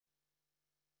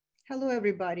Hello,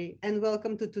 everybody, and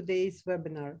welcome to today's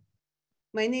webinar.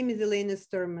 My name is Elena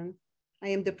Sturman. I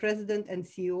am the president and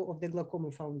CEO of the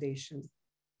Glaucoma Foundation.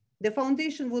 The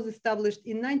foundation was established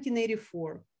in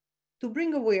 1984 to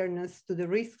bring awareness to the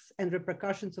risks and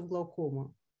repercussions of glaucoma,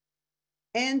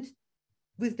 and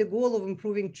with the goal of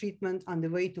improving treatment on the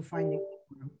way to finding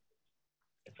cure.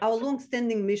 Our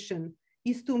longstanding mission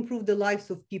is to improve the lives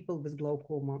of people with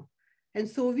glaucoma. And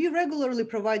so we regularly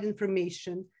provide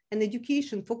information and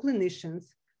education for clinicians,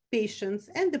 patients,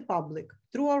 and the public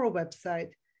through our website,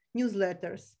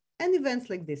 newsletters, and events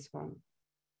like this one.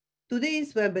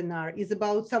 Today's webinar is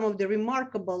about some of the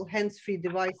remarkable hands-free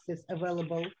devices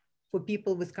available for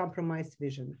people with compromised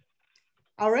vision.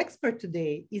 Our expert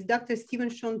today is Dr. Stephen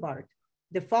Schoenbart,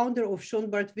 the founder of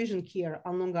Schoenbart Vision Care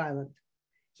on Long Island.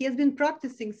 He has been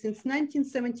practicing since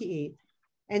 1978,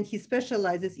 and he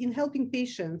specializes in helping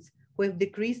patients who have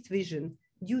decreased vision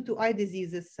due to eye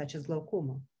diseases such as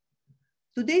glaucoma.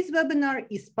 Today's webinar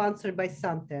is sponsored by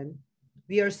Santen.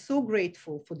 We are so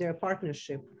grateful for their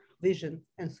partnership, vision,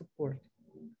 and support.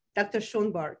 Dr.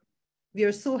 Schoenbart, we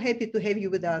are so happy to have you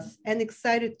with us and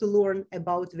excited to learn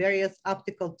about various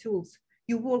optical tools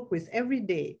you work with every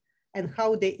day and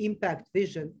how they impact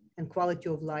vision and quality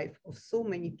of life of so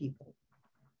many people.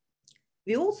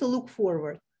 We also look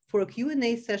forward for a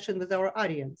Q&A session with our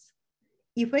audience.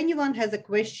 If anyone has a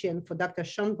question for Dr.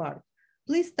 Schoenbart,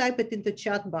 please type it in the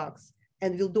chat box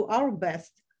and we'll do our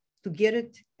best to get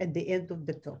it at the end of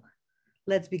the talk.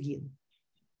 Let's begin.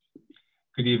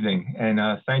 Good evening, and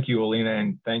thank you, Alina,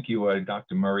 and thank you,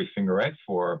 Dr. Murray Fingerette,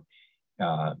 for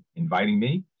inviting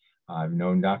me. I've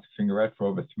known Dr. Fingerette for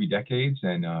over 3 decades,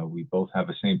 and we both have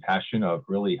the same passion of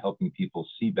really helping people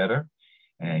see better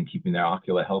and keeping their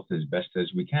ocular health as best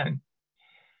as we can.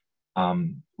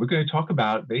 We're going to talk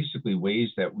about basically ways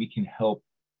that we can help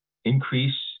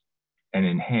increase and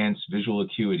enhance visual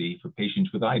acuity for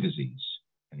patients with eye disease.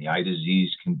 And the eye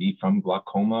disease can be from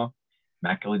glaucoma,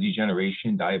 macular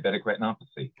degeneration, diabetic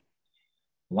retinopathy.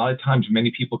 A lot of times,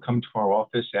 many people come to our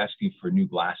office asking for new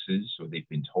glasses, or they've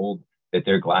been told that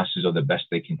their glasses are the best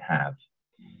they can have.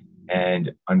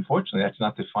 And unfortunately, that's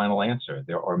not the final answer.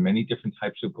 There are many different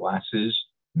types of glasses,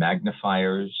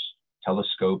 magnifiers,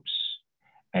 telescopes,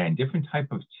 and different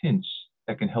type of tints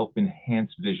that can help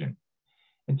enhance vision.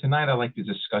 And tonight I'd like to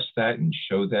discuss that and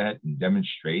show that and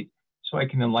demonstrate so I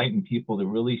can enlighten people to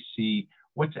really see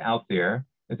what's out there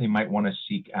that they might want to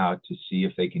seek out to see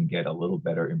if they can get a little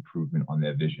better improvement on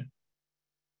their vision.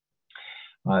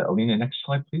 Alina, next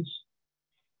slide, please.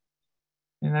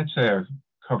 And that's a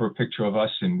cover picture of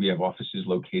us, and we have offices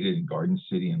located in Garden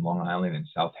City and Long Island and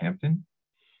Southampton.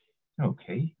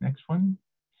 Okay, next one.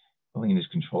 Alina is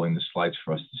controlling the slides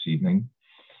for us this evening.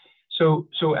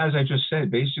 So as I just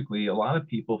said, basically, a lot of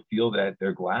people feel that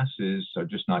their glasses are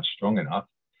just not strong enough,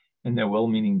 and their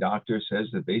well-meaning doctor says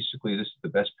that basically this is the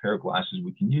best pair of glasses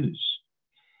we can use.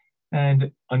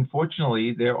 And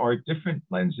unfortunately, there are different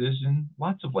lenses and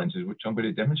lots of lenses, which I'm going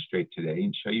to demonstrate today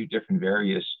and show you different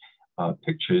various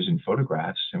pictures and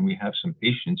photographs. And we have some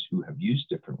patients who have used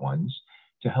different ones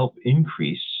to help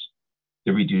increase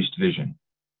the reduced vision.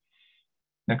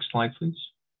 Next slide, please.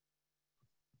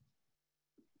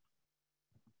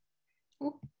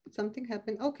 Oh, something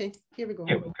happened. Okay, here we go.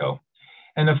 Here we go.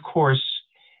 And of course,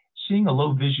 seeing a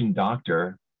low vision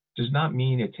doctor does not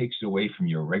mean it takes it away from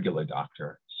your regular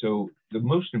doctor. So the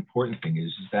most important thing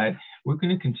is that we're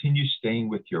going to continue staying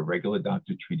with your regular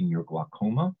doctor treating your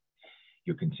glaucoma.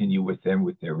 You'll continue with them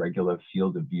with their regular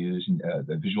field of views, and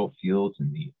the visual fields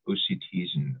and the OCTs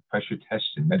and pressure tests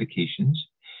and medications.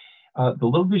 The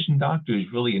low vision doctor is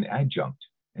really an adjunct,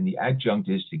 and the adjunct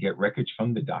is to get records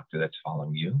from the doctor that's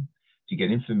following you, to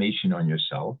get information on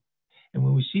yourself. And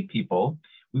when we see people,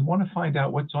 we want to find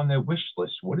out what's on their wish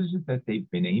list. What is it that they've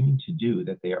been aiming to do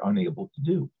that they are unable to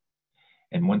do?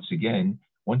 And once again,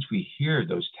 once we hear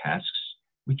those tasks,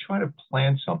 we try to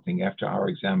plan something after our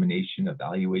examination,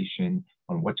 evaluation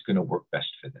on what's going to work best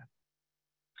for them.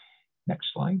 Next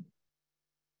slide.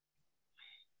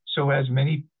 So as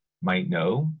many might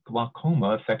know,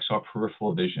 glaucoma affects our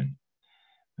peripheral vision.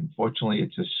 Unfortunately,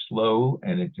 it's a slow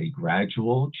and it's a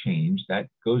gradual change that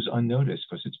goes unnoticed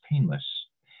because it's painless.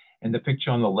 And the picture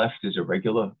on the left is a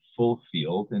regular full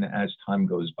field, and as time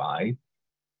goes by,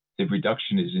 the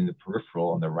reduction is in the peripheral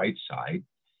on the right side,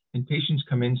 and patients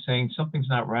come in saying, something's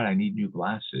not right, I need new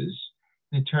glasses.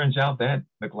 And it turns out that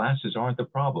the glasses aren't the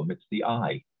problem, it's the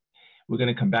eye. We're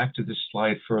going to come back to this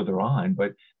slide further on,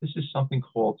 but this is something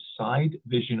called side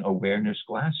vision awareness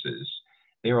glasses.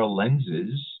 They are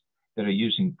lenses that are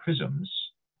using prisms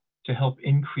to help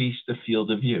increase the field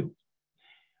of view.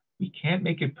 We can't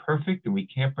make it perfect and we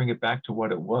can't bring it back to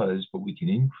what it was, but we can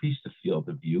increase the field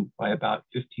of view by about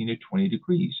 15 to 20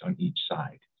 degrees on each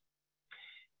side.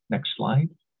 Next slide.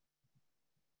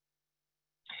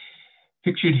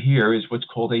 Pictured here is what's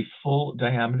called a full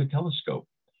diameter telescope.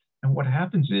 And what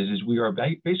happens is we are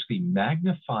basically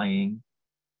magnifying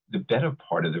the better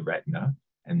part of the retina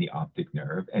and the optic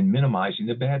nerve and minimizing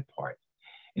the bad part.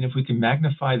 And if we can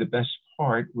magnify the best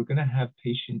part, we're going to have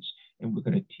patients and we're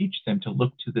going to teach them to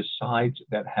look to the sides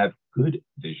that have good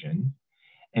vision.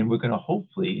 And we're going to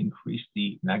hopefully increase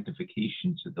the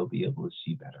magnification so they'll be able to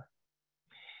see better.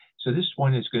 So this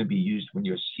one is going to be used when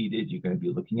you're seated. You're going to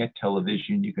be looking at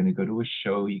television. You're going to go to a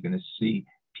show. You're going to see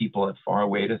people at far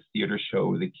away at a theater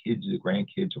show. The kids, the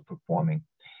grandkids are performing.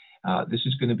 This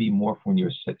is going to be more for when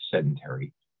you're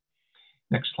sedentary.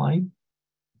 Next slide.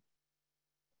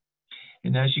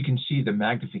 And as you can see, the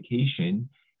magnification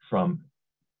from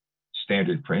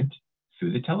standard print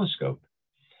through the telescope.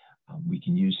 We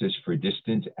can use this for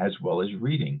distance as well as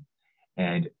reading.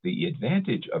 And the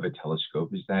advantage of a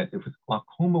telescope is that if with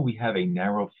glaucoma we have a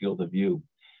narrow field of view,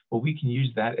 well, we can use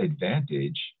that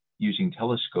advantage using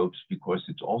telescopes because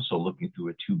it's also looking through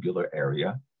a tubular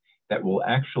area that will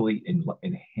actually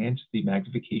enhance the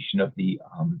magnification of the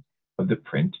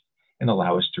print and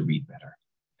allow us to read better.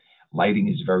 Lighting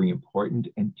is very important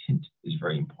and tint is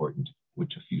very important,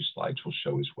 which a few slides will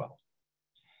show as well.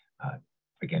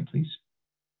 Again, please.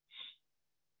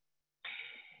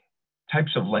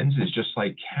 Types of lenses, just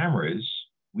like cameras,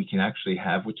 we can actually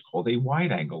have what's called a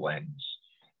wide-angle lens.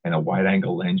 And a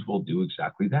wide-angle lens will do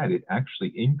exactly that. It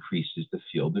actually increases the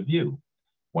field of view.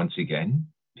 Once again,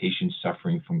 patients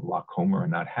suffering from glaucoma are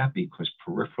not happy because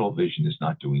peripheral vision is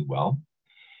not doing well.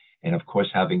 And of course,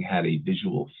 having had a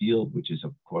visual field, which is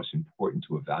of course important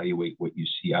to evaluate what you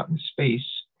see out in space,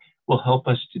 will help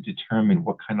us to determine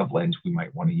what kind of lens we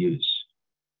might want to use.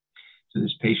 So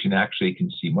this patient actually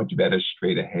can see much better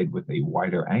straight ahead with a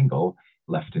wider angle,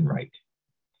 left and right.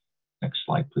 Next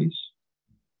slide, please.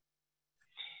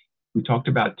 We talked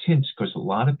about tints because a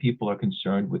lot of people are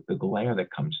concerned with the glare that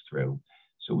comes through.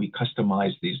 So we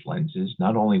customize these lenses,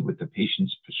 not only with the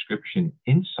patient's prescription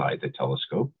inside the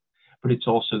telescope, but it's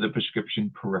also the prescription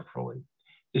peripherally.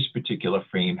 This particular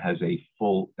frame has a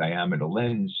full diameter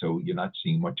lens, so you're not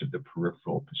seeing much of the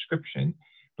peripheral prescription,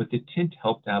 but the tint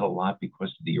helped out a lot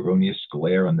because the erroneous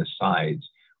glare on the sides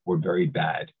were very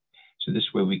bad. So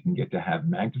this way we can get to have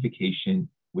magnification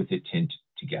with the tint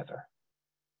together.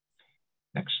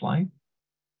 Next slide.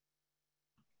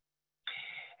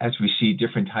 As we see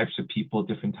different types of people,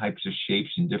 different types of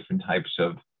shapes, and different types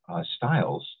of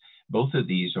styles, both of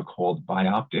these are called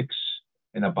bioptics,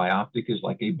 and a bioptic is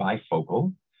like a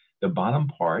bifocal. The bottom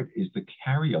part is the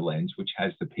carrier lens, which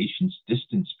has the patient's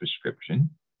distance prescription.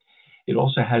 It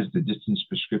also has the distance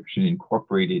prescription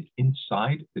incorporated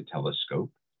inside the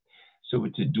telescope. So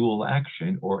it's a dual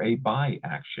action or a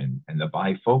bi-action. And the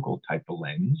bifocal type of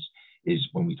lens is,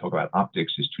 when we talk about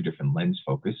optics, is two different lens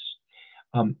focus.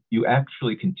 You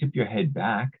actually can tip your head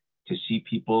back to see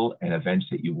people and events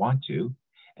that you want to,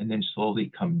 and then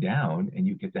slowly come down and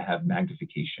you get to have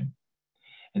magnification.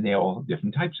 And they all have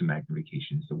different types of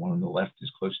magnifications. The one on the left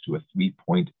is close to a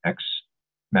 3.x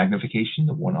magnification.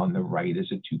 The one on the right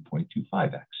is a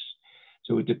 2.25x.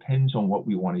 So it depends on what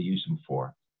we want to use them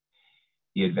for.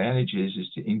 The advantage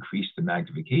is to increase the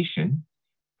magnification.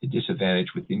 The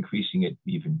disadvantage with increasing it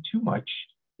even too much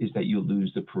is that you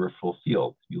lose the peripheral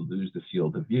field. You lose the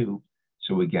field of view.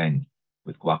 So again,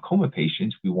 with glaucoma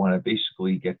patients, we want to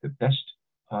basically get the best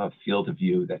field of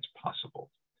view that's possible.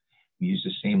 We use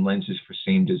the same lenses for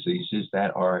same diseases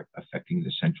that are affecting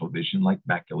the central vision, like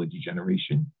macular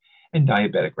degeneration and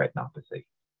diabetic retinopathy.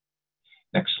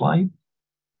 Next slide.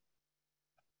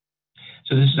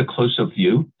 So this is a close-up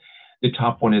view. The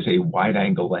top one is a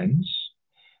wide-angle lens.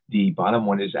 The bottom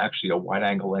one is actually a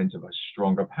wide-angle lens of a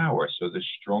stronger power. So the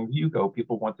stronger you go,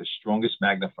 people want the strongest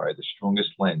magnifier, the strongest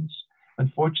lens.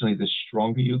 Unfortunately, the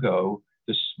stronger you go,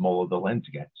 the smaller the lens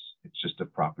gets. It's just a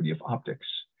property of optics.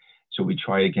 So we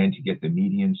try again to get the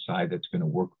median side that's going to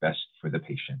work best for the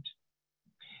patient.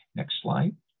 Next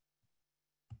slide.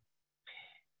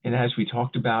 And as we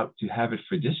talked about, to have it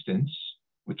for distance,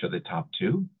 which are the top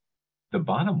two, the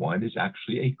bottom one is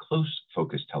actually a close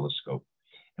focus telescope.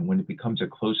 And when it becomes a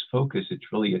close focus,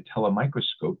 it's really a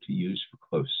telemicroscope to use for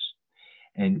close.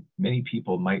 And many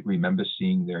people might remember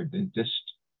seeing their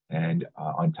dentist, and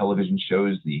on television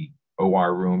shows, the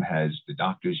OR room has the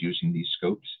doctors using these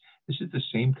scopes. This is the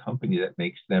same company that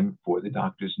makes them for the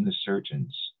doctors and the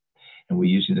surgeons. And we're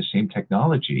using the same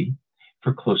technology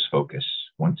for close focus.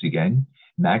 Once again,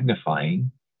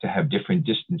 magnifying to have different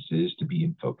distances to be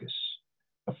in focus.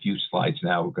 a few slides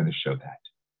now, we're going to show that.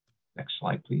 Next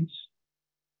slide, please.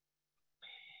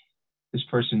 This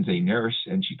person's a nurse,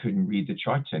 and she couldn't read the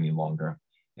charts any longer.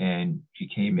 And she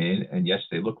came in, and yes,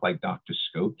 they look like Dr.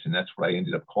 Scopes, and that's what I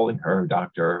ended up calling her,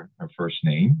 Doctor, her first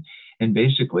name. And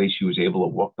basically, she was able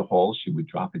to walk the halls. She would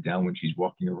drop it down when she's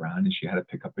walking around, and she had to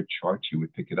pick up a chart. She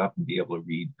would pick it up and be able to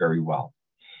read very well.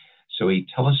 So a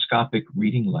telescopic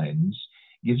reading lens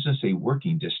gives us a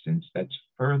working distance that's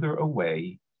further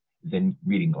away than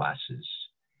reading glasses,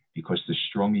 because the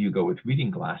stronger you go with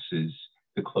reading glasses,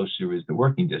 the closer is the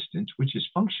working distance, which is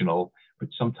functional, but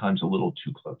sometimes a little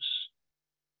too close.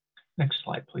 Next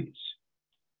slide, please.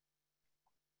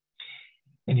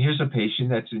 And here's a patient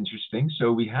that's interesting.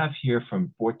 So we have here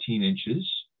from 14 inches.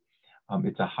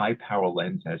 It's a high power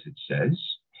lens, as it says.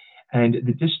 And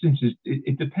the distance is,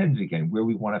 it depends again where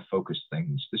we want to focus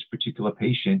things. This particular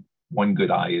patient, one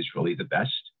good eye is really the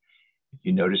best. If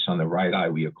you notice on the right eye,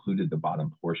 we occluded the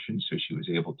bottom portion, so she was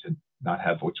able to not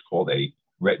have what's called a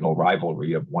retinal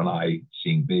rivalry of one eye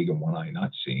seeing big and one eye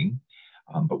not seeing.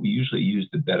 But we usually use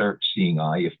the better seeing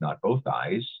eye, if not both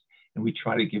eyes, and we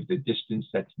try to give the distance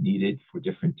that's needed for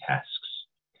different tasks.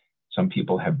 Some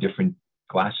people have different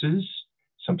glasses.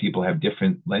 Some people have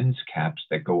different lens caps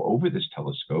that go over this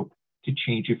telescope to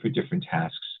change it for different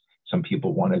tasks. Some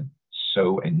people want to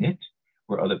sew and knit,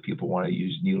 where other people want to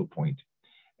use needlepoint,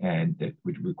 and that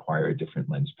would require a different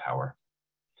lens power.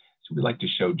 So we like to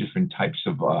show different types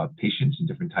of patients and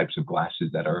different types of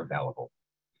glasses that are available.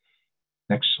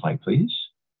 Next slide, please.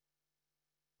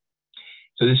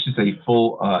 So this is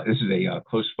a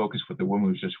close focus what the woman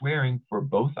was just wearing for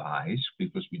both eyes,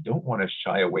 because we don't want to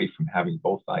shy away from having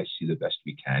both eyes see the best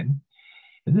we can.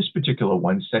 And this particular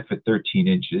one set for 13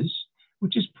 inches,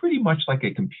 which is pretty much like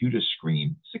a computer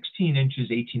screen. 16 inches,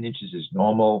 18 inches is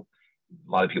normal.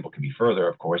 A lot of people can be further,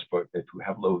 of course, but if you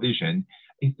have low vision,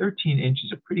 a 13 inch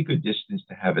is a pretty good distance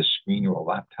to have a screen or a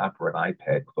laptop or an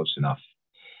iPad close enough.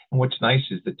 And what's nice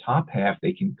is the top half,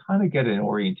 they can kind of get an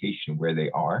orientation where they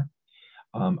are.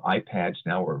 iPads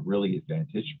now are really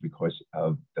advantaged because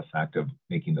of the fact of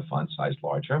making the font size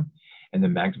larger. And the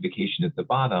magnification at the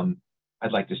bottom,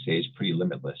 I'd like to say, is pretty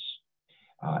limitless.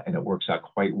 And it works out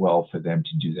quite well for them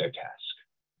to do their task.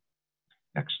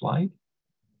 Next slide.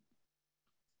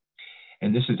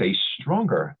 And this is a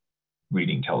stronger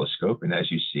reading telescope. And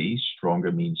as you see,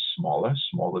 stronger means smaller.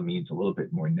 Smaller means a little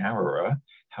bit more narrower.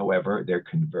 However, they're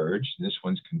converged. And this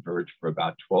one's converged for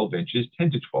about 12 inches,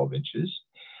 10 to 12 inches.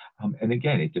 And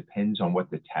again, it depends on what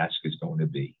the task is going to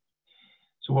be.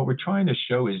 So what we're trying to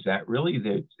show is that really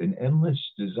there's an endless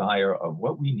desire of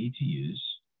what we need to use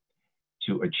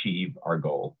to achieve our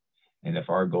goal. And if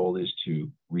our goal is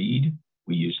to read,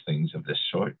 we use things of this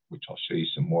sort, which I'll show you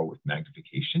some more with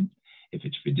magnification. If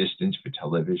it's for distance, for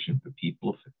television, for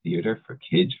people, for theater, for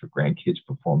kids, for grandkids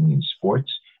performing in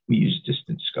sports, we use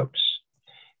distance scopes.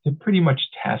 They're pretty much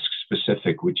task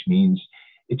specific, which means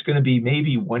it's going to be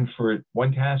maybe one for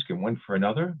one task and one for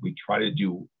another. We try to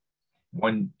do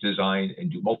one design and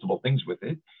do multiple things with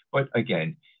it. But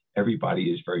again,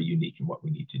 everybody is very unique in what we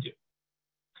need to do.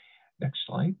 Next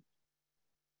slide.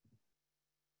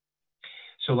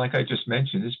 So like I just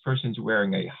mentioned, this person's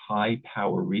wearing a high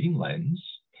power reading lens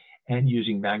and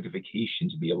using magnification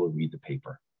to be able to read the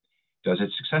paper. Does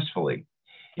it successfully.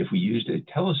 If we used a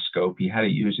telescope, he had to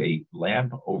use a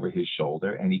lamp over his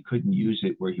shoulder, and he couldn't use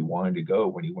it where he wanted to go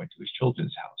when he went to his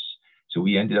children's house. So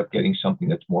we ended up getting something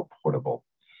that's more portable.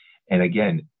 And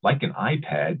again, like an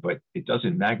iPad, but it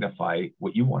doesn't magnify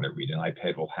what you want to read. An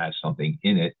iPad will have something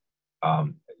in it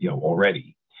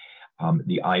already.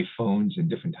 The iPhones and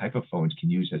different type of phones can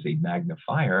use as a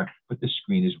magnifier, but the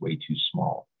screen is way too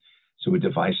small. So a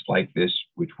device like this,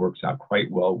 which works out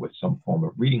quite well with some form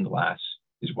of reading glass,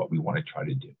 is what we want to try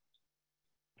to do.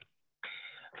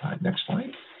 Next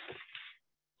slide.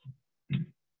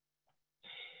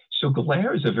 So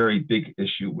glare is a very big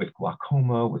issue with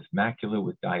glaucoma, with macula,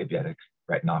 with diabetic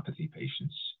retinopathy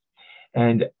patients.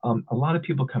 And a lot of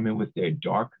people come in with their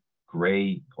dark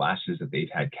gray glasses that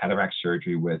they've had cataract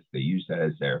surgery with. They use that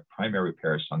as their primary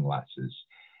pair of sunglasses.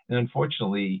 And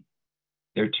unfortunately,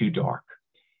 they're too dark.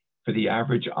 For the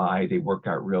average eye, they work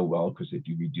out real well because it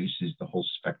reduces the whole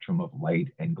spectrum of light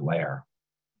and glare.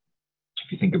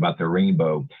 If you think about the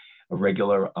rainbow, a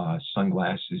regular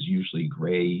sunglass is usually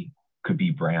gray, could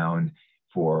be brown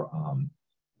for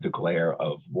the glare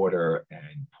of water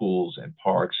and pools and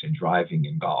parks and driving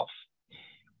and golf.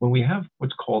 When we have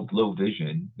what's called low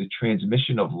vision, the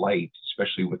transmission of light,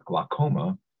 especially with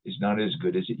glaucoma, is not as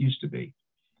good as it used to be.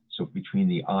 So between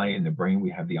the eye and the brain,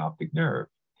 we have the optic nerve.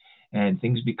 And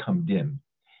things become dim.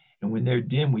 And when they're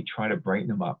dim, we try to brighten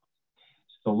them up.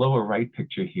 The lower right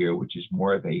picture here, which is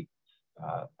more of a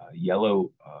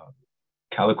yellow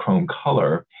calichrome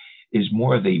color, is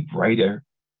more of a brighter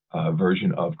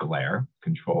version of glare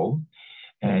control.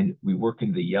 And we work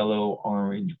in the yellow,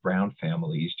 orange, brown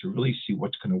families to really see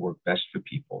what's going to work best for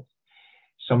people.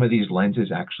 Some of these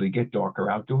lenses actually get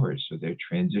darker outdoors, so they're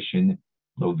transition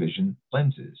low vision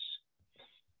lenses.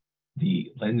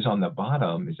 The lens on the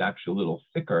bottom is actually a little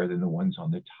thicker than the ones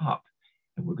on the top.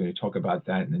 And we're going to talk about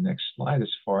that in the next slide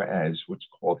as far as what's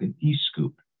called an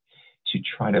e-scoop, to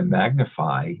try to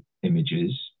magnify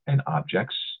images and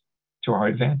objects to our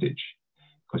advantage.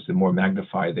 Because the more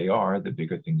magnified they are, the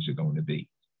bigger things are going to be.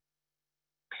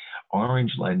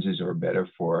 Orange lenses are better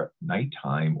for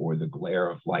nighttime or the glare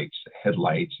of lights,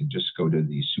 headlights, and just go to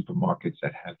these supermarkets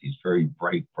that have these very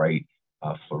bright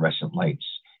fluorescent lights.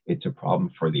 It's a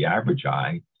problem for the average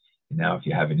eye. And now if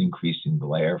you have an increase in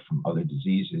glare from other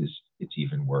diseases, it's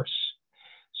even worse.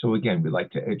 So again, we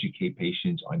like to educate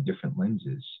patients on different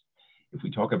lenses. If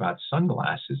we talk about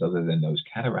sunglasses, other than those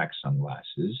cataract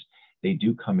sunglasses, they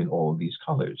do come in all of these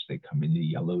colors. They come in the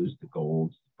yellows, the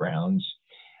golds, the browns.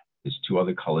 There's two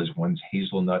other colors. One's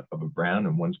hazelnut of a brown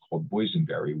and one's called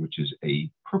boysenberry, which is a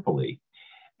purpley.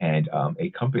 And a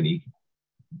company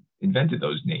invented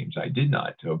those names. I did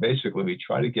not. So basically, we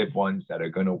try to get ones that are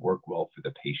going to work well for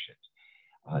the patient.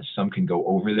 Some can go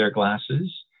over their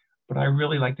glasses, but I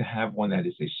really like to have one that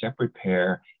is a separate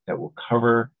pair that will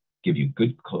cover, give you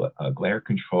good glare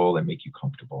control, and make you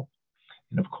comfortable.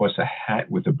 And of course, a hat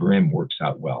with a brim works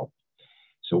out well.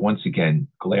 So once again,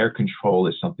 glare control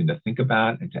is something to think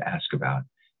about and to ask about,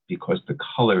 because the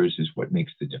colors is what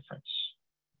makes the difference.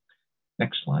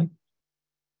 Next slide.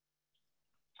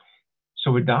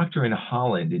 So a doctor in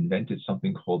Holland invented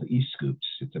something called e-scoops.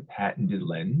 It's a patented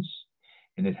lens,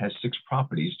 and it has 6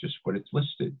 properties, just what it's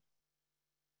listed.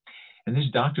 And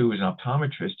this doctor, who was an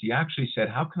optometrist, he actually said,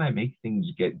 how can I make things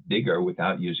get bigger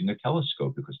without using a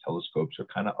telescope? Because telescopes are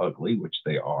kind of ugly, which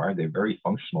they are. They're very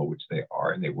functional, which they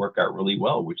are, and they work out really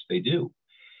well, which they do.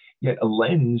 Yet a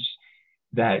lens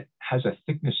that has a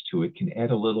thickness to it can add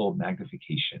a little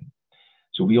magnification.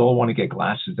 So we all want to get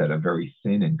glasses that are very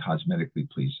thin and cosmetically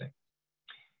pleasing.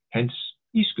 Hence,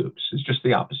 e-scoops is just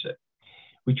the opposite.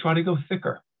 We try to go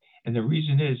thicker. And the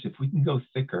reason is, if we can go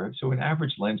thicker, so an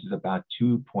average lens is about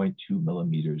 2.2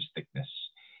 millimeters thickness.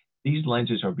 These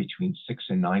lenses are between 6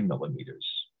 and 9 millimeters.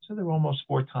 So they're almost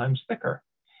 4 times thicker.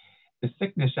 The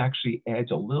thickness actually adds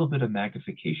a little bit of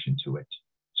magnification to it.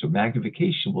 So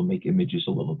magnification will make images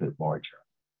a little bit larger.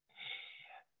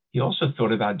 He also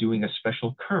thought about doing a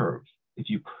special curve. If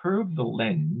you curve the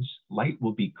lens, light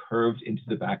will be curved into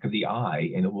the back of the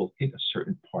eye, and it will hit a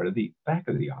certain part of the back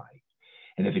of the eye.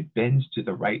 And if it bends to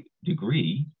the right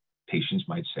degree, patients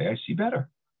might say, I see better.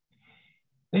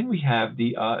 Then we have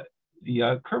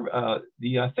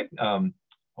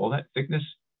thickness,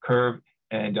 curve,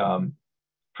 and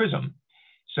prism.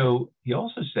 So he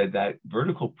also said that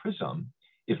vertical prism,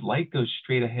 if light goes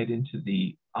straight ahead into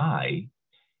the eye,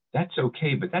 that's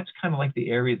okay, but that's kind of like the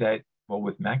area that, well,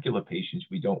 with macular patients,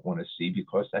 we don't want to see,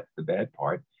 because that's the bad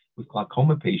part. With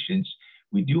glaucoma patients,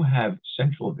 we do have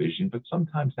central vision, but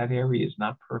sometimes that area is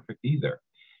not perfect either.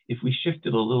 If we shift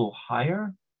it a little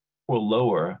higher or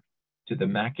lower to the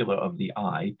macula of the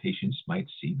eye, patients might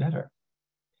see better.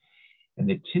 And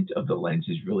the tint of the lens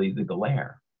is really the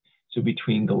glare. So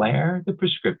between glare, the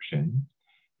prescription,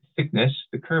 thickness,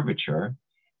 the curvature,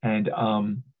 and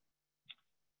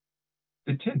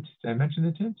the tint. Did I mention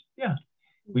the tint? Yeah.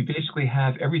 We basically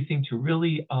have everything to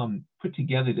really put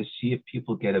together to see if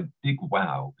people get a big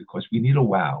wow, because we need a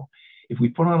wow. If we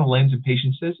put on a lens and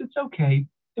patient says it's okay,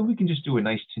 then we can just do a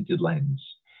nice tinted lens.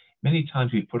 Many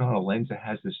times we put on a lens that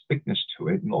has this thickness to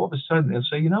it, and all of a sudden they'll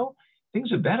say, you know,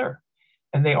 things are better,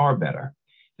 and they are better.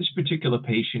 This particular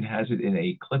patient has it in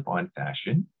a clip-on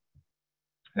fashion.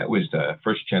 That was the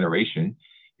first generation,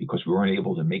 because we weren't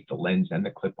able to make the lens and the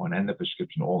clip-on and the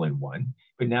prescription all in one.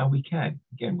 But now we can,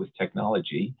 again, with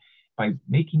technology, by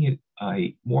making it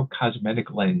a more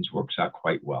cosmetic lens works out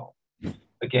quite well.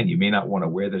 Again, you may not want to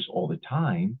wear this all the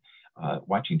time.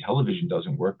 Watching television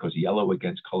doesn't work, because yellow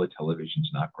against color television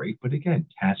is not great. But again,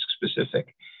 task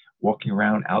specific. Walking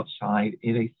around outside,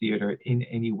 in a theater, in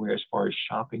anywhere, as far as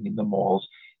shopping in the malls,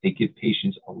 they give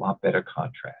patients a lot better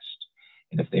contrast.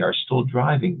 And if they are still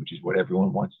driving, which is what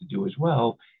everyone wants to do as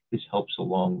well, this helps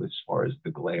along with as far as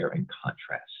the glare and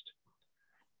contrast.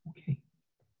 Okay.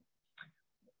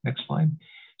 Next slide.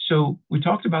 So we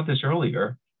talked about this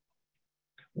earlier.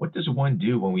 What does one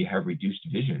do when we have reduced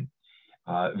vision?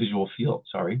 Visual field,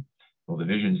 sorry. Well, the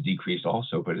vision's decreased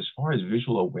also, but as far as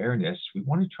visual awareness, we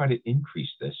want to try to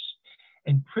increase this.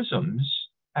 And prisms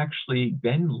actually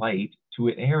bend light to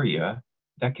an area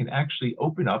that can actually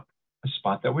open up a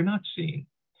spot that we're not seeing.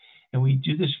 And we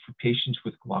do this for patients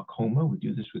with glaucoma. We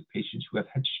do this with patients who have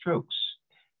had strokes.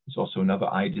 There's also another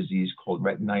eye disease called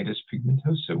retinitis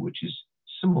pigmentosa, which is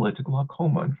similar to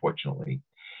glaucoma, unfortunately.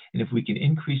 And if we can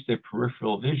increase their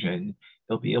peripheral vision,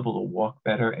 they'll be able to walk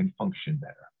better and function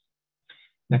better.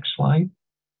 Next slide.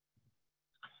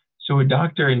 So a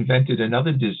doctor invented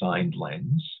another designed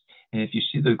lens. And if you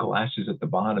see the glasses at the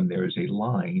bottom, there is a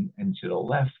line, and to the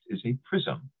left is a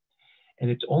prism. And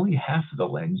it's only half of the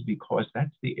lens because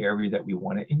that's the area that we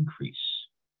want to increase.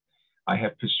 I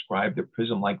have prescribed a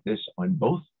prism like this on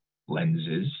both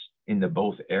lenses in the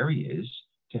both areas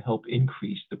to help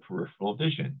increase the peripheral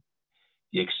vision.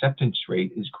 The acceptance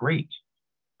rate is great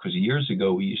because years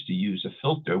ago we used to use a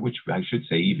filter, which I should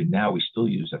say even now we still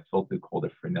use a filter called a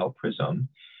Fresnel prism,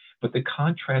 but the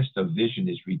contrast of vision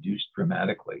is reduced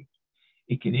dramatically.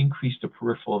 It can increase the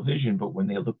peripheral vision, but when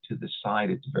they look to the side,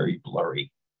 it's very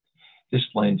blurry. This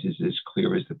lens is as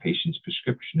clear as the patient's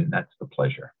prescription, and that's the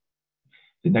pleasure.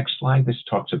 The next slide, this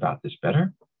talks about this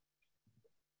better.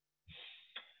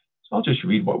 So I'll just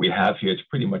read what we have here. It's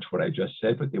pretty much what I just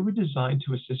said, but they were designed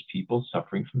to assist people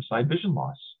suffering from side vision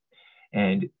loss.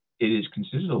 And it is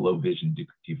considered a low vision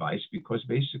device because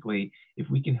basically, if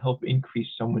we can help increase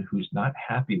someone who's not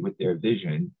happy with their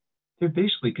vision, they're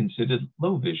basically considered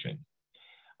low vision.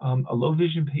 A low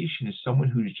vision patient is someone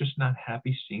who's just not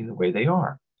happy seeing the way they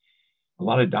are. A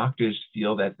lot of doctors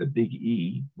feel that the big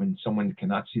E, when someone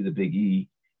cannot see the big E,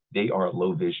 they are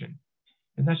low vision.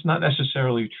 And that's not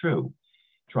necessarily true.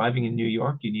 Driving in New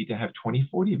York, you need to have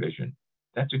 20/40 vision.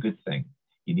 That's a good thing.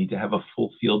 You need to have a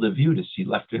full field of view to see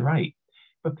left and right.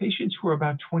 But patients who are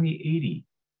about 20/80,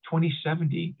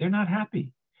 20/70, they're not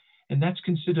happy. And that's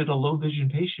considered a low vision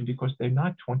patient because they're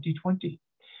not 20/20.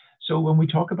 So when we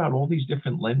talk about all these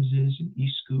different lenses and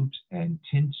E-scoops and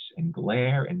tints and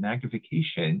glare and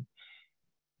magnification,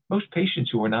 most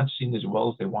patients who are not seeing as well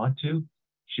as they want to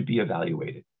should be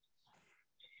evaluated.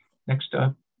 Next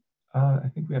up, I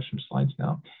think we have some slides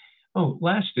now. Oh,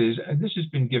 last is, and this has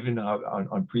been given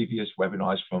on previous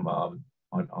webinars from on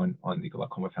the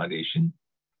Glaucoma Foundation.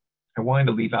 I wanted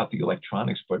to leave out the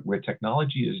electronics, but where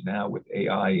technology is now with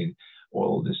AI and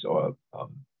all of this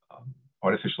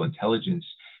artificial intelligence,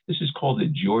 this is called a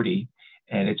Geordie,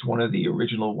 and it's one of the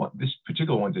original one. This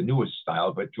particular one's the newest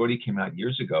style, but Geordie came out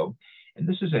years ago. And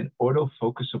this is an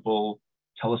autofocusable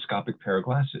telescopic pair of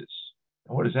glasses.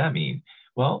 And what does that mean?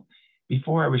 Well,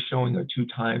 before I was showing a 2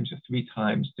 times or 3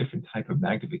 times different type of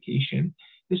magnification,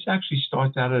 this actually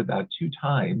starts out at about 2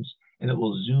 times and it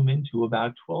will zoom into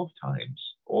about 12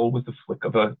 times, all with the flick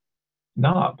of a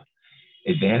knob.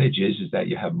 Advantage is that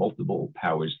you have multiple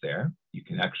powers there. You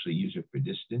can actually use it for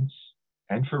distance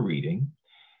and for reading.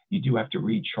 You do have to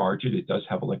recharge it. It does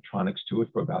have electronics to it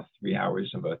for about 3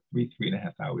 hours of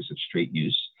 3.5 hours of straight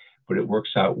use, but it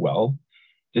works out well.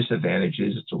 Disadvantage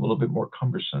is it's a little bit more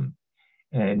cumbersome.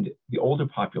 And the older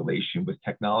population with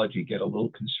technology get a little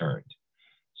concerned.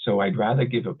 So I'd rather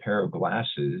give a pair of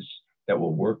glasses that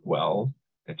will work well,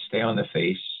 that stay on the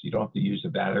face. You don't have to use the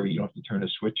battery. You don't have to turn a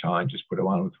switch on. Just put it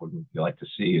on with what you like to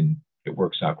see, and it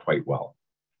works out quite well.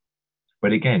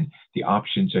 But again, the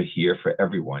options are here for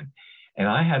everyone. And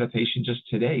I had a patient just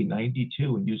today,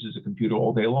 92, and uses a computer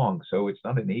all day long. So it's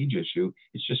not an age issue.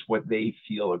 It's just what they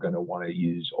feel are going to want to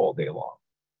use all day long.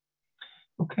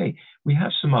 Okay, we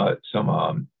have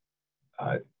some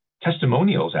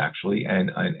testimonials actually,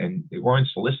 and they weren't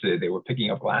solicited. They were picking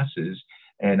up glasses,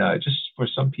 and just for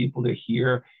some people to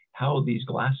hear how these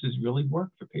glasses really work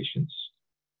for patients.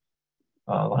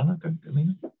 Lana,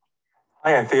 Alina?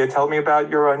 Hi, Anthea. Tell me about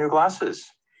your new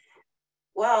glasses.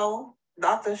 Well,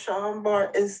 Dr.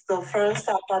 Schoenbart is the first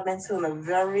doctor I've been to in a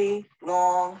very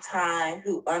long time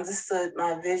who understood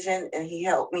my vision, and he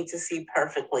helped me to see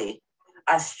perfectly.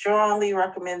 I strongly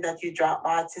recommend that you drop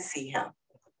by to see him.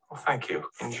 Well, thank you.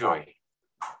 Enjoy.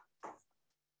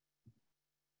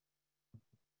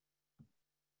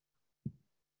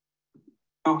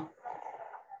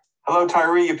 Hello,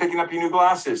 Tyree. You're picking up your new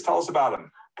glasses. Tell us about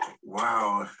them.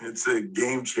 Wow, it's a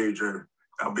game changer.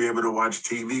 I'll be able to watch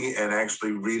TV and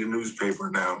actually read a newspaper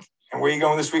now. And where are you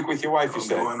going this week with your wife, you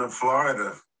said? I'm going to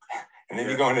Florida. And then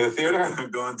you're going to the theater?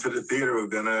 I'm going to the theater. We're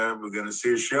gonna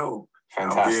see a show.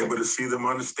 Fantastic. I'll be able to see them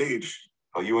on the stage.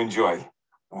 Well, you enjoy.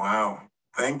 Wow.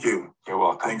 Thank you. You're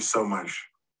welcome. Thanks so much.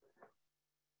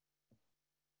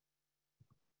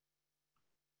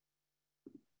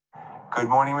 Good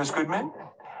morning, Ms. Goodman.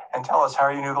 And tell us, how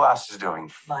are your new glasses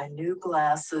doing? My new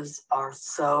glasses are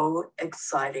so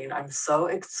exciting. I'm so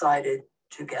excited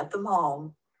to get them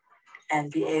home and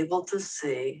be able to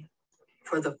see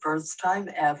for the first time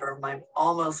ever, my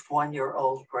almost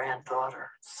 1-year-old granddaughter.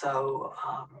 So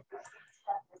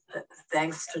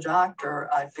thanks to doctor,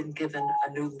 I've been given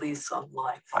a new lease on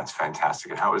life. That's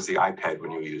fantastic. And how was the iPad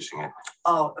when you were using it?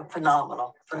 Oh,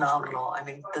 phenomenal, phenomenal. I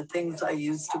mean, the things I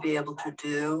used to be able to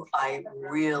do, I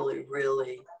really,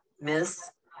 really miss.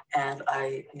 And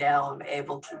I now am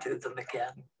able to do them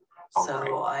again. Oh, so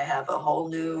great. I have a whole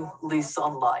new lease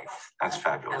on life. That's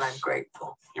fabulous. And I'm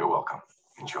grateful. You're welcome.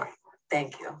 Enjoy.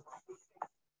 Thank you. What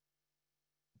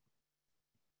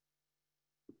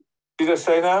did you just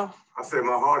say now? I said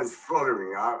my heart is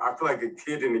fluttering. I feel like a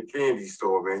kid in a candy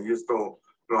store, man. You just don't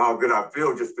know how good I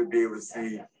feel just to be able to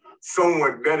see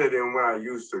somewhat better than what I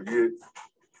used to get.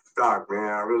 Doc, man,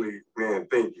 I really, man,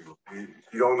 thank you.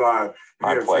 You don't know how.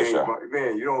 My pleasure.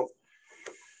 Man, you don't.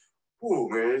 Ooh,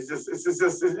 man, it's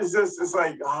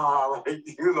like, like,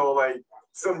 you know, like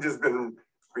something just been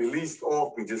released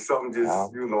off me, just something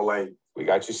just, you know, like. We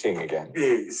got you seeing again.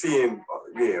 Yeah, seeing,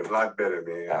 a lot better,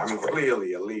 man. That's I mean, great.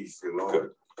 clearly, at least, you know.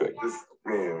 Good. Just,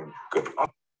 man. Good.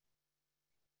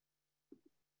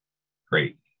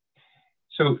 Great.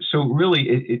 So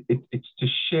really, it's to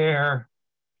share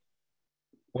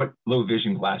what low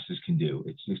vision glasses can do.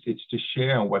 It's to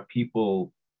share what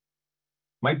people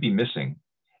might be missing.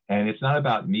 And it's not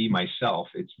about me, myself.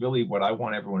 It's really what I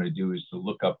want everyone to do is to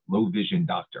look up low vision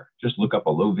doctor. Just look up a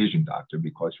low vision doctor,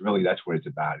 because really that's what it's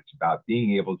about. It's about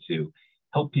being able to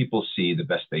help people see the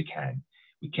best they can.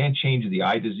 We can't change the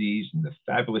eye disease, and the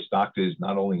fabulous doctors,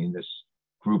 not only in this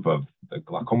group of the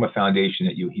Glaucoma Foundation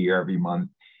that you hear every month,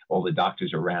 all the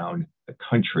doctors around the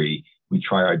country, we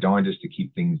try our darndest to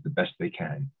keep things the best they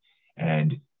can.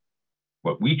 And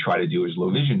what we try to do as low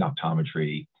vision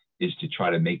optometry is to try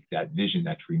to make that vision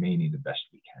that's remaining the best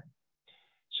we can.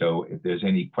 So if there's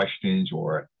any questions,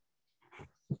 or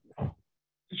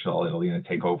shall Alina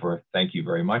take over? Thank you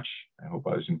very much. I hope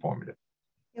I was informative.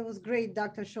 It was great,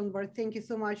 Dr. Schoenbart. Thank you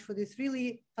so much for this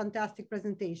really fantastic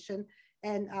presentation.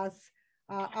 And as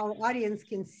our audience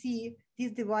can see,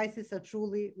 these devices are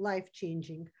truly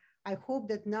life-changing. I hope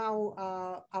that now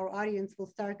our audience will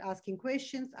start asking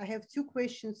questions. I have 2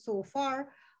 questions so far.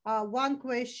 One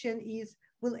question is,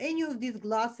 will any of these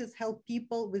glasses help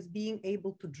people with being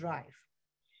able to drive?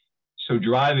 So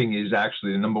driving is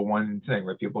actually the #1 thing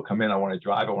where people come in, I want to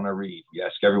drive, I want to read. We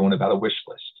ask everyone about a wish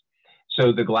list.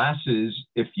 So the glasses,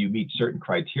 if you meet certain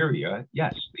criteria,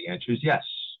 yes, the answer is yes.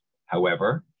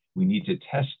 However, we need to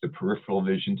test the peripheral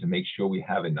vision to make sure we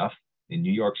have enough. In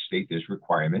New York State, there's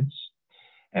requirements.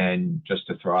 And just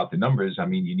to throw out the numbers, I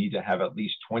mean, you need to have at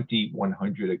least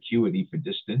 20/100 acuity for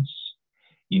distance.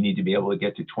 You need to be able to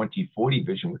get to 20/40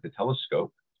 vision with the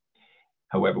telescope.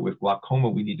 However, with glaucoma,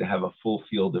 we need to have a full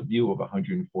field of view of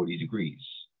 140 degrees.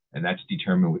 And that's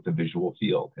determined with the visual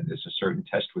field. And there's a certain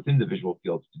test within the visual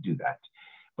field to do that.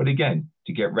 But again,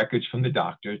 to get records from the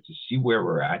doctor, to see where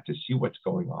we're at, to see what's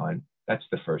going on, that's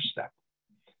the first step.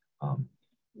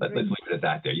 Let's leave it at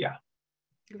that there, yeah.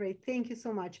 Great, thank you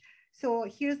so much. So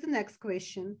here's the next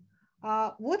question.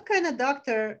 What kind of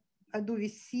doctor do we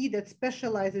see that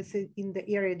specializes in the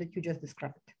area that you just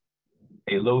described?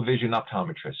 A low vision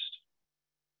optometrist.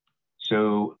 So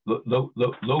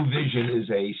low vision is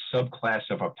a subclass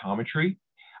of optometry.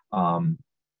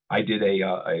 I did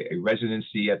a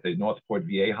residency at the Northport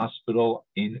VA Hospital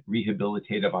in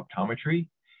rehabilitative optometry.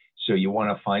 So you want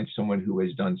to find someone who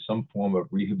has done some form of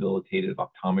rehabilitative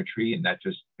optometry, and that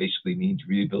just basically means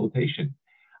rehabilitation.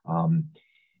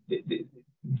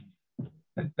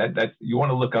 You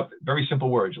want to look up very simple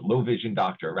words, low vision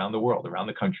doctor around the world, around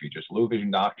the country, just low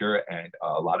vision doctor, and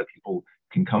a lot of people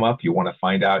can come up. You want to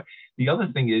find out. The other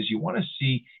thing is you want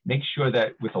to make sure that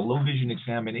with a low vision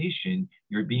examination,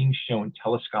 you're being shown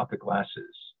telescopic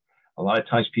glasses. A lot of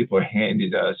times people are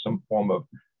handed some form of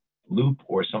loop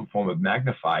or some form of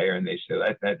magnifier, and they say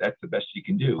that's the best you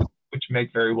can do, which may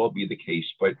very well be the case,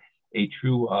 but a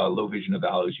true low vision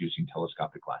eval is using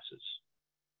telescopic glasses.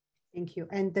 Thank you.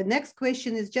 And the next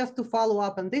question is just to follow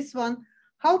up on this one.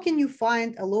 How can you find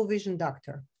a low vision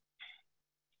doctor?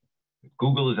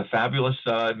 Google is a fabulous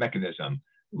mechanism.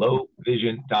 Low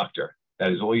vision doctor.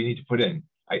 That is all you need to put in.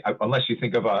 Unless you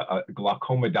think of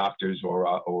glaucoma doctors or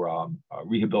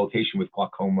rehabilitation with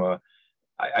glaucoma,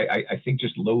 I think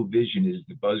just low vision is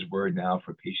the buzzword now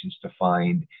for patients to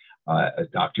find a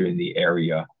doctor in the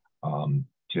area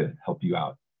to help you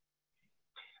out.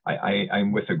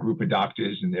 I'm with a group of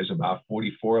doctors, and there's about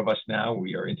 44 of us now.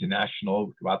 We are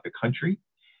international throughout the country.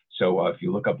 So if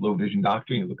you look up low vision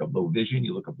doctor, you look up low vision,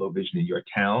 you look up low vision in your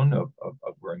town of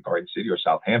we're in Garden City or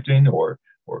Southampton or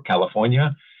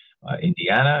California,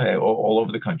 Indiana, all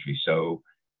over the country. So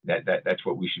that's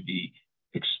what we should be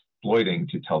exploiting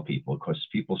to tell people, because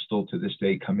people still to this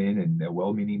day come in and their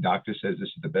well-meaning doctor says, this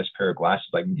is the best pair of glasses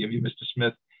I can give you, Mr.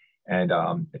 Smith. And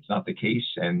it's not the case.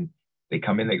 And they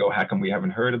come in, they go, how come we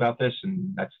haven't heard about this?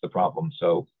 And that's the problem.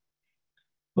 So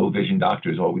low vision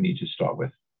doctor is all we need to start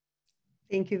with.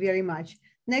 Thank you very much.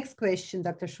 Next question,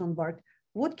 Dr. Schoenbart.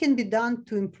 What can be done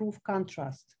to improve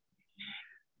contrast?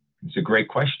 It's a great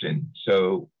question.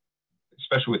 So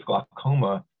especially with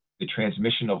glaucoma, the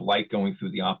transmission of light going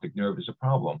through the optic nerve is a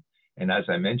problem. And as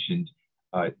I mentioned,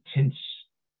 tints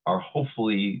are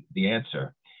hopefully the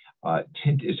answer.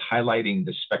 Tint is highlighting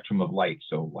the spectrum of light.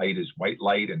 So light is white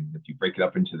light, and if you break it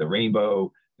up into the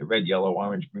rainbow, the red, yellow,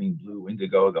 orange, green, blue,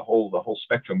 indigo, the whole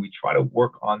spectrum, we try to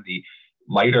work on the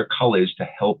lighter colors to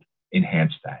help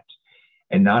enhance that.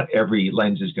 And not every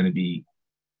lens is going to be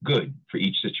good for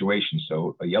each situation.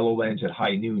 So a yellow lens at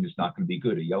high noon is not going to be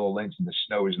good. A yellow lens in the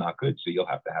snow is not good. So you'll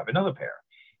have to have another pair.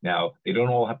 Now, they don't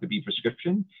all have to be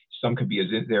prescription. Some could be,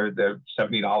 as in, they're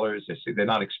 $70. They say they're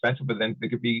not expensive, but then they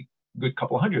could be a good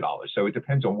couple $100. So it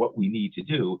depends on what we need to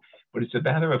do. But it's a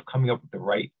matter of coming up with the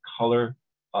right color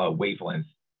wavelength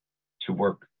to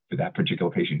work for that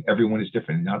particular patient. Everyone is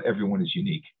different. Not everyone is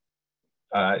unique.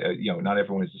 Not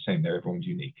everyone is the same. Everyone's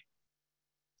unique.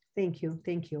 Thank you.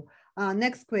 Thank you.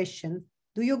 Next question.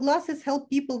 Do your glasses help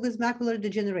people with macular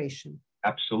degeneration?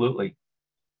 Absolutely.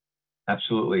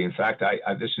 Absolutely. In fact,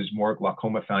 this is more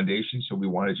glaucoma foundation, so we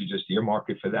wanted to just earmark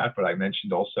it for that. But I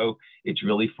mentioned also it's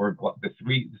really for the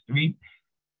three.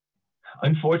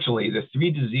 Unfortunately, the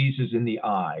three diseases in the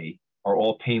eye are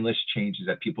all painless changes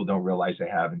that people don't realize they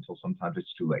have until sometimes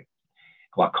it's too late.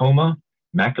 Glaucoma,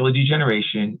 macular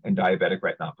degeneration, and diabetic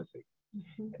retinopathy.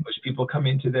 Mm-hmm. And most people come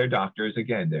into their doctors,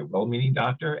 again, they're well-meaning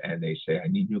doctor, and they say, I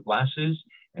need new glasses.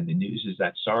 And the news is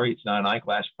that, sorry, it's not an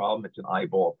eyeglass problem, it's an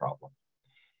eyeball problem.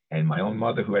 And my own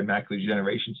mother, who had macular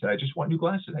degeneration, said, I just want new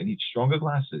glasses. I need stronger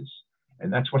glasses.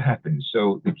 And that's what happens.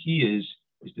 So the key is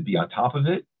to be on top of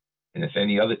it. And if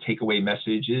any other takeaway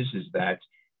message is that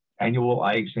annual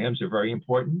eye exams are very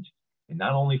important. And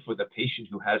not only for the patient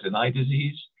who has an eye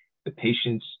disease, the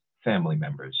patient's family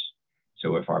members.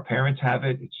 So if our parents have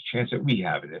it, it's a chance that we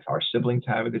have it. If our siblings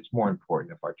have it, it's more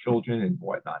important. If our children and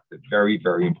whatnot, it's very,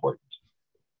 very important.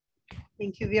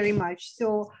 Thank you very much.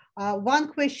 So one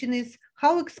question is,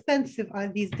 how expensive are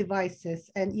these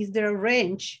devices? And is there a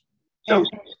range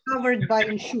covered by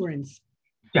insurance?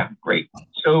 Yeah, great.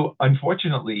 So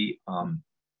unfortunately,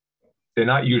 they're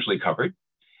not usually covered.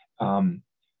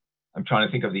 I'm trying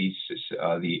to think of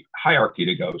the hierarchy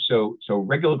to go. So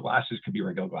regular glasses could be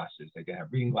regular glasses. They can have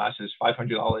reading glasses, $500.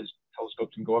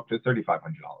 Telescopes can go up to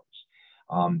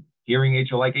 $3,500. Hearing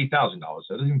aids are like $8,000.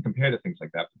 So it doesn't even compare to things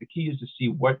like that. But the key is to see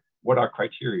what our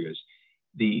criteria is.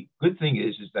 The good thing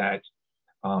is that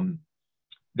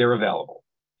they're available.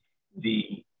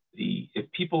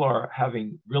 If people are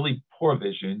having really poor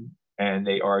vision and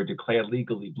they are declared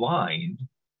legally blind,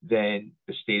 then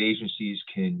the state agencies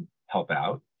can help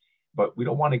out. But we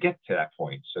don't want to get to that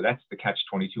point. So that's the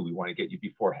catch-22. We want to get you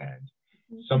beforehand.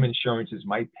 Mm-hmm. Some insurances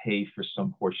might pay for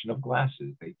some portion of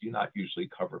glasses. They do not usually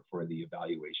cover for the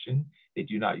evaluation. They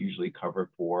do not usually cover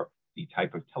for the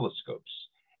type of telescopes.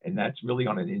 And that's really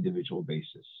on an individual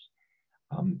basis.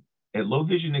 A low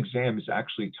vision exam is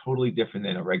actually totally different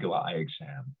than a regular eye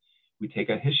exam. We take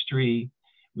a history.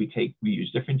 We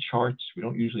use different charts. We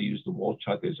don't usually use the wall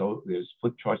chart. There's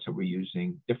flip charts that we're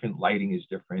using. Different lighting is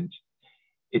different.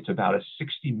 It's about a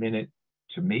 60-minute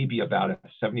to maybe about a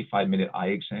 75-minute eye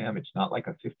exam. It's not like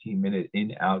a 15-minute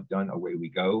in, out, done, away we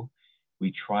go.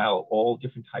 We trial all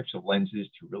different types of lenses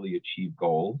to really achieve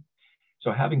goal.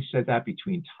 So having said that,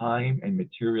 between time and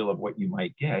material of what you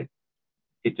might get,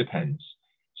 it depends.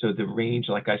 So the range,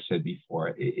 like I said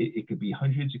before, it could be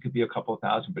hundreds, it could be a couple of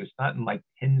thousand, but it's not in like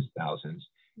tens of thousands.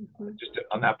 Mm-hmm. Just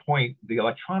on that point, the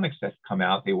electronics that come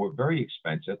out, they were very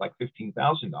expensive, like $15,000.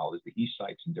 The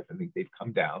e-sites and different things, they've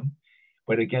come down.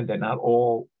 But again, they're not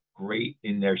all great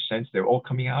in their sense. They're all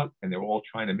coming out and they're all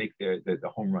trying to make the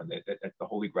home run. That's the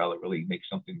holy grail that really makes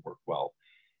something work well.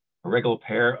 A regular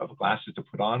pair of glasses to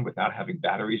put on without having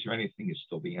batteries or anything is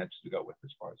still the answer to go with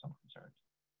as far as I'm concerned.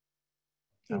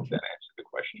 I hope that answered the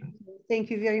question. Thank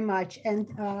you very much. And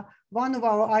one of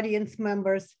our audience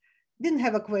members didn't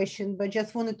have a question, but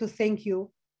just wanted to thank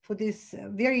you for this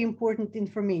very important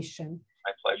information.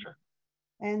 My pleasure.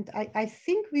 And I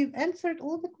think we've answered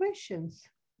all the questions.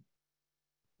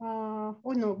 Oh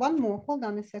no, one more. Hold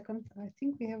on a second. I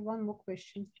think we have one more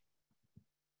question.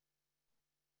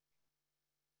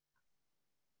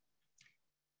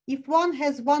 If one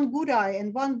has one good eye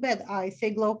and one bad eye,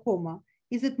 say glaucoma,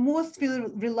 is it mostly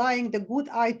relying the good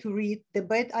eye to read, the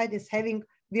bad eye is having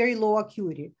very low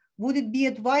acuity? would it be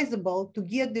advisable to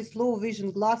get this low vision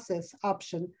glasses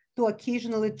option to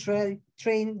occasionally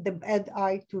train the bad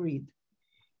eye to read?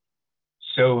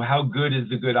 So how good is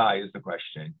the good eye is the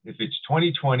question. If it's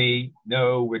 20/20,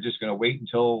 no, we're just going to wait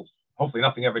until hopefully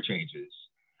nothing ever changes.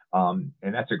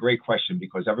 And that's a great question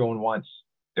because everyone wants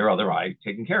their other eye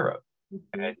taken care of,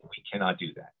 and we cannot do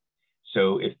that. So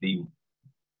if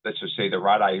let's just say the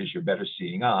right eye is your better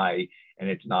seeing eye and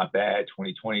it's not bad,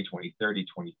 20/20, 20/30,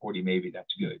 20/40, maybe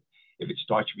that's good. If it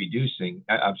starts reducing,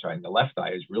 I'm sorry, and the left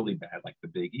eye is really bad, like the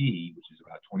big E, which is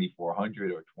about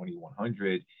 2400 or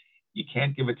 2100, you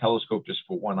can't give a telescope just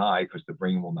for one eye because the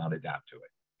brain will not adapt to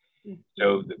it.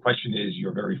 So the question is,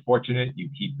 you're very fortunate, you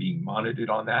keep being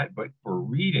monitored on that, but for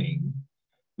reading,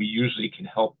 we usually can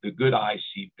help the good eye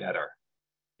see better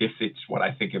if it's what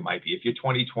I think it might be. If you're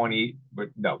 20/20, but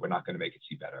no, we're not going to make it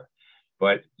see better.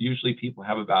 But usually people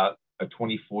have about a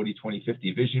 20/40,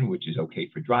 20/50 vision, which is okay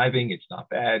for driving, it's not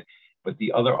bad, but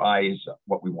the other eye is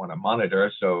what we want to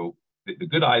monitor. So the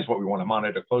good eye is what we want to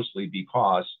monitor closely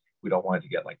because we don't want it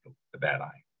to get like the bad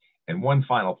eye. And one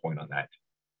final point on that.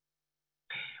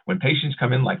 When patients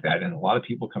come in like that, and a lot of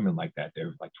people come in like that,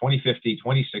 they're like 20/50,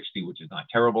 20/60, which is not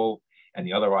terrible, and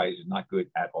the other eye is not good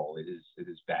at all. It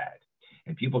is bad.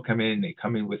 And people come in, they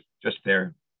come in with just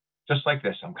like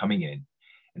this, I'm coming in.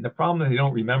 And the problem that they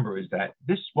don't remember is that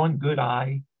this one good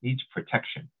eye needs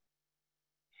protection.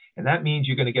 And that means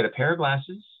you're going to get a pair of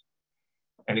glasses,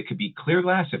 and it could be clear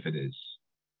glass if it is,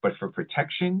 but for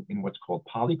protection in what's called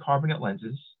polycarbonate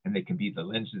lenses, and they can be the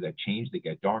lenses that change, they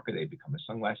get darker, they become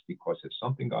a sunglass, because if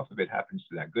something, God forbid, happens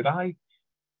to that good eye,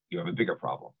 you have a bigger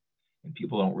problem. And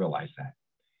people don't realize that.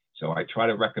 So I try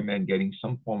to recommend getting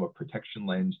some form of protection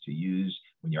lens to use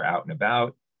when you're out and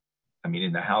about. I mean,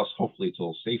 in the house, hopefully it's a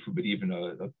little safer, but even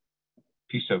a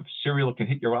piece of cereal can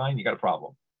hit your eye and you got a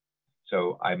problem.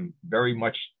 So I'm very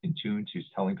much in tune to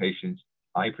telling patients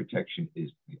eye protection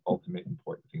is the ultimate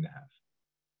important thing to have.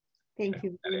 Thank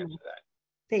you.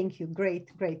 Thank you. Great,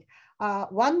 great.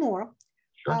 One more.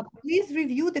 Sure. Please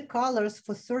review the colors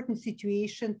for certain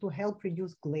situations to help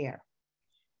reduce glare.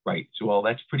 Right. So, well,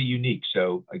 that's pretty unique.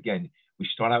 So again, we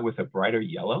start out with a brighter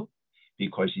yellow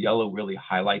because yellow really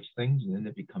highlights things, and then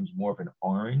it becomes more of an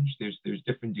orange. There's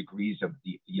different degrees of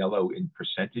the yellow in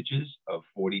percentages of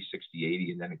 40, 60,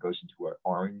 80, and then it goes into an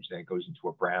orange, then it goes into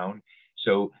a brown.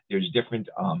 So there's different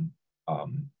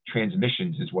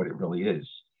transmissions is what it really is.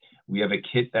 We have a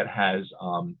kit that has,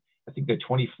 I think, the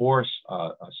 24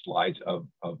 slides of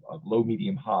low,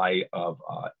 medium, high of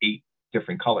 8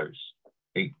 different colors.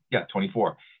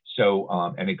 24. So,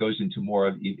 and it goes into more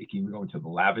of, it can go into the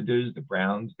lavenders, the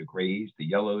browns, the grays, the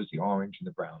yellows, the orange, and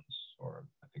the browns, or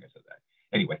I think I said that.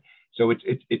 Anyway, so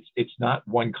it's not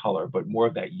one color, but more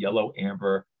of that yellow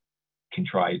amber. Can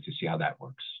try to see how that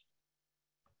works.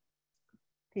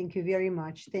 Thank you very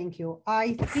much. Thank you.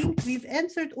 I think we've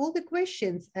answered all the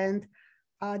questions, and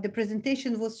the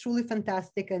presentation was truly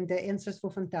fantastic and the answers were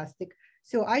fantastic.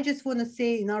 So I just want to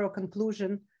say in our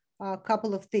conclusion, a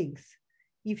couple of things.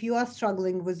 If you are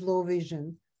struggling with low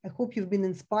vision, I hope you've been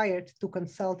inspired to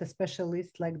consult a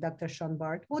specialist like Dr.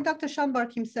 Schoenbart or Dr.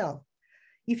 Schoenbart himself.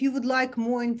 If you would like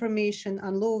more information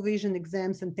on low vision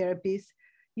exams and therapies,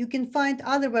 you can find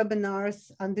other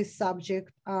webinars on this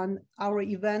subject on our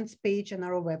events page on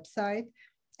our website,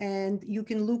 and you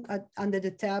can look at under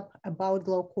the tab about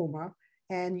glaucoma,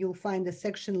 and you'll find a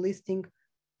section listing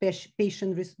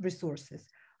patient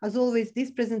resources. As always,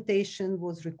 this presentation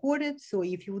was recorded, so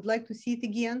if you would like to see it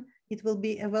again, it will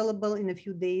be available in a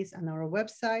few days on our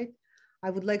website. I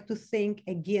would like to thank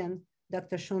again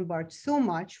Dr. Schoenbart so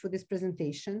much for this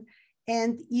presentation.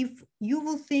 And if you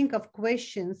will think of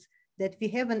questions that we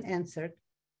haven't answered,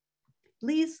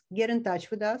 please get in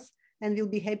touch with us and we'll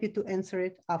be happy to answer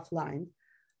it offline.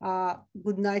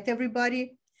 Good night,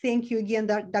 everybody. Thank you again,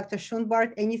 Dr.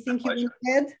 Schoenbart. Anything you want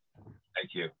to add?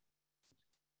 Thank you.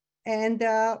 And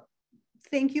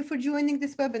thank you for joining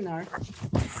this webinar.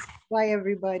 Bye,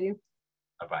 everybody.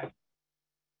 Bye-bye.